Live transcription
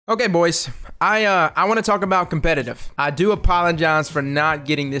Okay, boys, I want to talk about competitive. I do apologize for not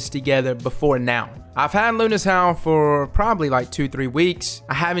getting this together before now. I've had Luna's Howl for probably like 2-3 weeks.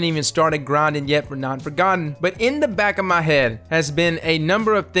 I haven't even started grinding yet for Not Forgotten, but in the back of my head has been a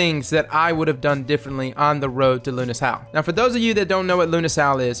number of things that I would have done differently on the road to Luna's Howl. Now, for those of you that don't know what Luna's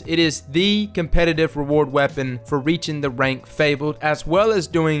Howl is, it is the competitive reward weapon for reaching the rank Fabled, as well as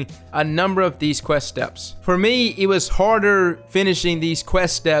doing a number of these quest steps. For me, it was harder finishing these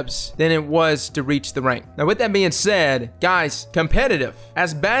quest steps than it was to reach the rank. Now, with that being said, guys, competitive,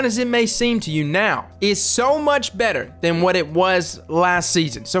 as bad as it may seem to you now, is so much better than what it was last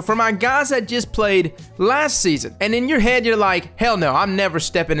season. So for my guys that just played last season, and in your head you're like, hell no, I'm never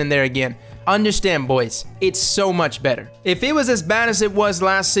stepping in there again. Understand, boys, it's so much better. If it was as bad as it was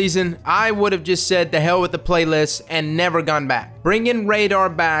last season, I would have just said the hell with the playlist and never gone back. Bringing radar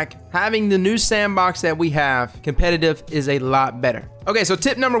back, having the new sandbox that we have, competitive is a lot better. Okay, so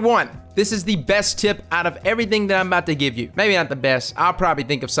tip number 1. This is the best tip out of everything that I'm about to give you. Maybe not the best, I'll probably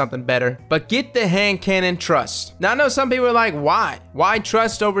think of something better, but get the hand cannon trust. Now I know some people are like, why? Why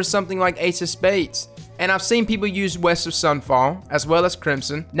trust over something like Ace of Spades? And I've seen people use West of Sunfall, as well as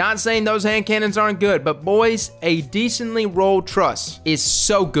Crimson. Not saying those hand cannons aren't good, but boys, a decently rolled trust is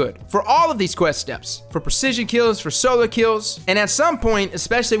so good for all of these quest steps. For precision kills, for solo kills, and at some point,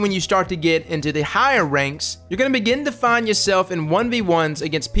 especially when you start to get into the higher ranks, you're gonna begin to find yourself in 1v1s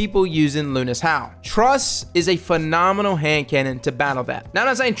against people using Luna's Howl. Trust is a phenomenal hand cannon to battle that. Now I'm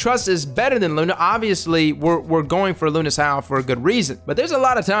not saying Trust is better than Luna. Obviously, we're going for Luna's Howl for a good reason, but there's a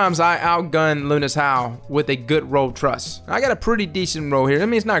lot of times I outgun Luna's Howl with a good roll trust. I got a pretty decent roll here. I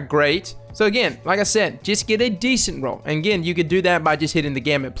mean, it's not great. So again, like I said, just get a decent roll. And again, you could do that by just hitting the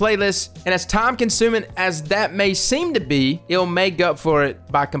Gambit playlist. And as time consuming as that may seem to be, it'll make up for it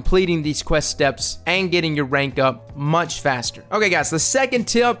by completing these quest steps and getting your rank up much faster. Okay guys, the second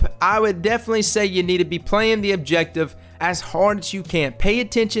tip, I would definitely say you need to be playing the objective as hard as you can. Pay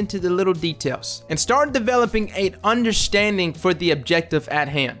attention to the little details and start developing an understanding for the objective at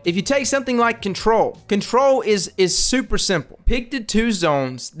hand. If you take something like Control is super simple. Pick the 2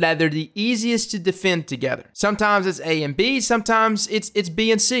 zones that are the easiest to defend together. Sometimes it's A and B, sometimes it's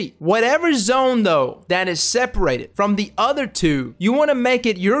B and C. Whatever zone though that is separated from the other 2, you want to make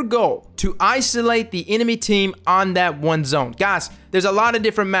it your goal to isolate the enemy team on that one zone. Guys, there's a lot of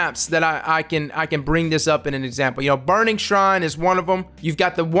different maps that I can bring this up in an example. You know, Burning Shrine is one of them. You've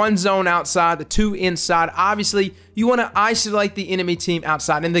got the 1 zone outside, the 2 inside. Obviously, you want to isolate the enemy team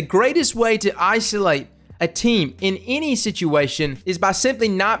outside. And the greatest way to isolate a team in any situation is by simply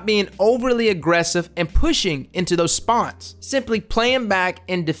not being overly aggressive and pushing into those spawns. Simply playing back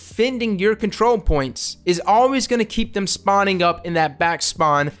and defending your control points is always going to keep them spawning up in that back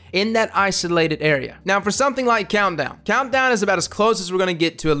spawn in that isolated area. Now for something like Countdown is about as close as we're going to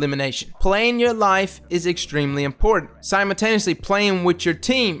get to elimination. Playing your life is extremely important. Simultaneously playing with your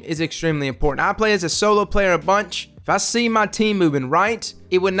team is extremely important. I play as a solo player a bunch. If I see my team moving right,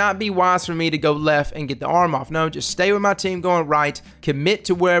 it would not be wise for me to go left and get the arm off. No, just stay with my team going right, commit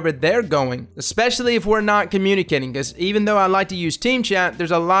to wherever they're going, especially if we're not communicating, because even though I like to use team chat,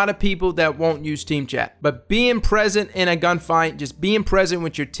 there's a lot of people that won't use team chat. But being present in a gunfight, just being present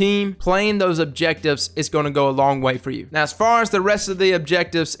with your team, playing those objectives is going to go a long way for you. Now, as far as the rest of the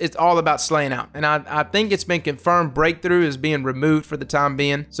objectives, it's all about slaying out. And I think it's been confirmed Breakthrough is being removed for the time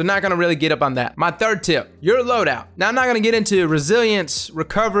being, so not going to really get up on that. My third tip, your loadout. Now, I'm not going to get into resilience,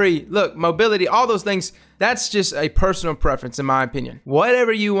 recovery, look, mobility, all those things. That's just a personal preference in my opinion.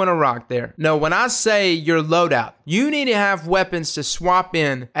 Whatever you want to rock there. No, when I say your loadout, you need to have weapons to swap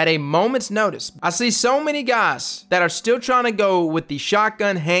in at a moment's notice. I see so many guys that are still trying to go with the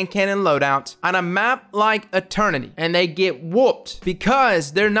shotgun hand cannon loadout on a map like Eternity, and they get whooped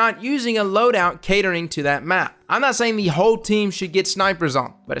because they're not using a loadout catering to that map. I'm not saying the whole team should get snipers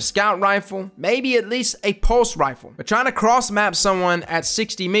on, but a scout rifle, maybe at least a pulse rifle. But trying to cross map someone at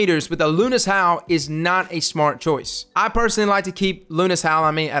 60 meters with a Luna's Howl is not a smart choice. I personally like to keep Luna's Howl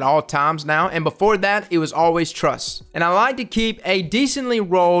on me at all times now, and before that, it was always Trust. And I like to keep a decently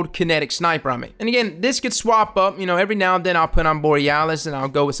rolled kinetic sniper on me. And again, this could swap up, you know, every now and then I'll put on Borealis and I'll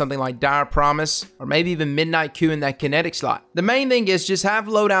go with something like Dire Promise, or maybe even Midnight Q in that kinetic slot. The main thing is just have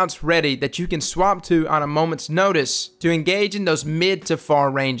loadouts ready that you can swap to on a moment's notice to engage in those mid to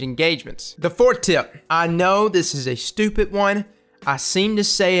far range engagements. The fourth tip, I know this is a stupid one. I seem to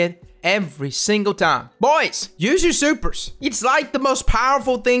say it every single time. Boys, use your supers. It's like the most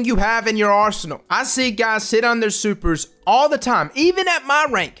powerful thing you have in your arsenal. I see guys sit on their supers all the time, even at my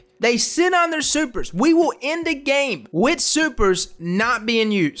rank. They sit on their supers. We will end a game with supers not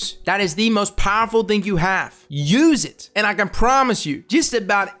being used. That is the most powerful thing you have. Use it. And I can promise you, just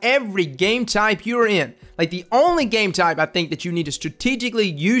about every game type you're in, like the only game type I think that you need to strategically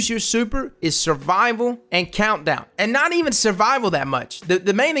use your super is survival and countdown. And not even survival that much.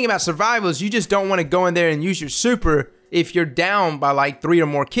 The main thing about survival is you just don't want to go in there and use your super if you're down by like 3 or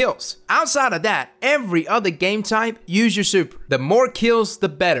more kills. Outside of that, every other game type, use your super. The more kills, the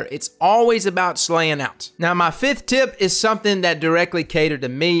better. It's always about slaying out. Now, my 5th tip is something that directly catered to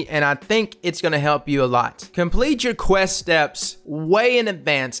me, and I think it's gonna help you a lot. Complete your quest steps way in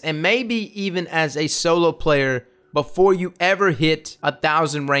advance, and maybe even as a solo player before you ever hit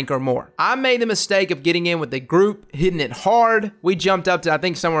 1,000 rank or more. I made the mistake of getting in with a group, hitting it hard. We jumped up to, I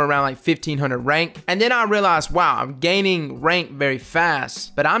think, somewhere around like 1,500 rank. And then I realized, wow, I'm gaining rank very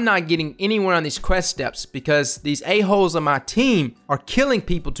fast, but I'm not getting anywhere on these quest steps because these a-holes on my team are killing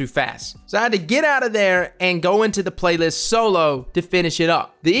people too fast. So I had to get out of there and go into the playlist solo to finish it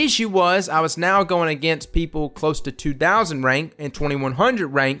up. The issue was I was now going against people close to 2,000 rank and 2,100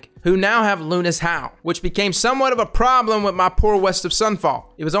 rank who now have Luna's Howl, which became somewhat of a problem with my poor West of Sunfall.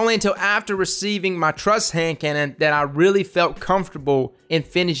 It was only until after receiving my Trust hand cannon that I really felt comfortable in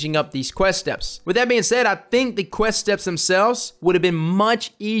finishing up these quest steps. With that being said, I think the quest steps themselves would have been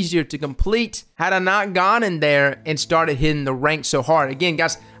much easier to complete had I not gone in there and started hitting the rank so hard. Again,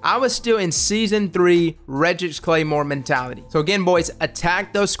 guys, I was still in Season 3 Regic's Claymore mentality. So again, boys,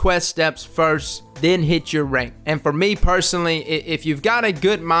 attack those quest steps first, then hit your rank. And for me personally, if you've got a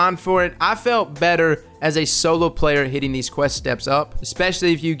good mind for it, I felt better as a solo player hitting these quest steps up,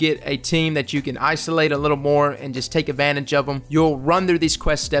 especially if you get a team that you can isolate a little more and just take advantage of them. You'll run through these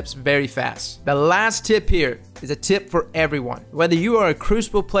quest steps very fast. The last tip here is a tip for everyone. Whether you are a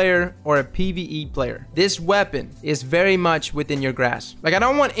Crucible player or a PvE player, this weapon is very much within your grasp. Like, I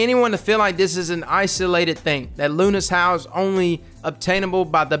don't want anyone to feel like this is an isolated thing, that Luna's Howl is only obtainable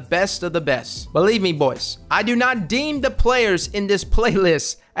by the best of the best. Believe me, boys, I do not deem the players in this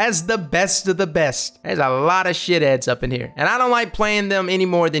playlist as the best of the best. There's a lot of shitheads up in here, and I don't like playing them any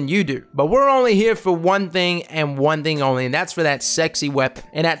more than you do. But we're only here for one thing and one thing only, and that's for that sexy weapon.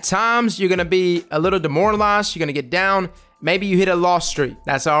 And at times, you're gonna be a little demoralized, you're gonna get down, maybe you hit a loss streak.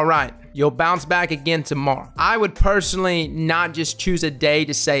 That's all right. You'll bounce back again tomorrow. I would personally not just choose a day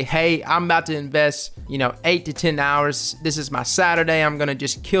to say, hey, I'm about to invest, 8 to 10 hours. This is my Saturday. I'm gonna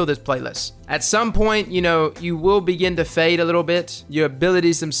just kill this playlist. At some point, you will begin to fade a little bit. Your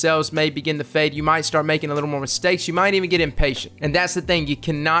abilities themselves may begin to fade. You might start making a little more mistakes. You might even get impatient. And that's the thing. You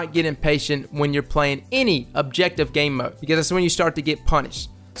cannot get impatient when you're playing any objective game mode, because that's when you start to get punished.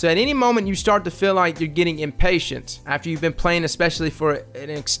 So at any moment you start to feel like you're getting impatient after you've been playing, especially for an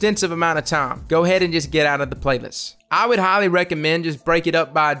extensive amount of time, go ahead and just get out of the playlist. I would highly recommend just break it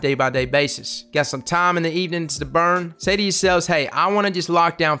up by a day-by-day basis. Got some time in the evenings to burn? Say to yourselves, hey, I want to just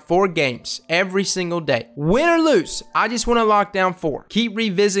lock down 4 games every single day. Win or lose, I just want to lock down 4. Keep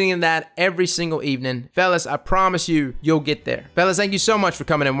revisiting that every single evening. Fellas, I promise you, you'll get there. Fellas, thank you so much for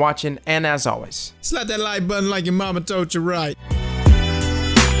coming and watching, and as always, slap that like button like your mama told you right.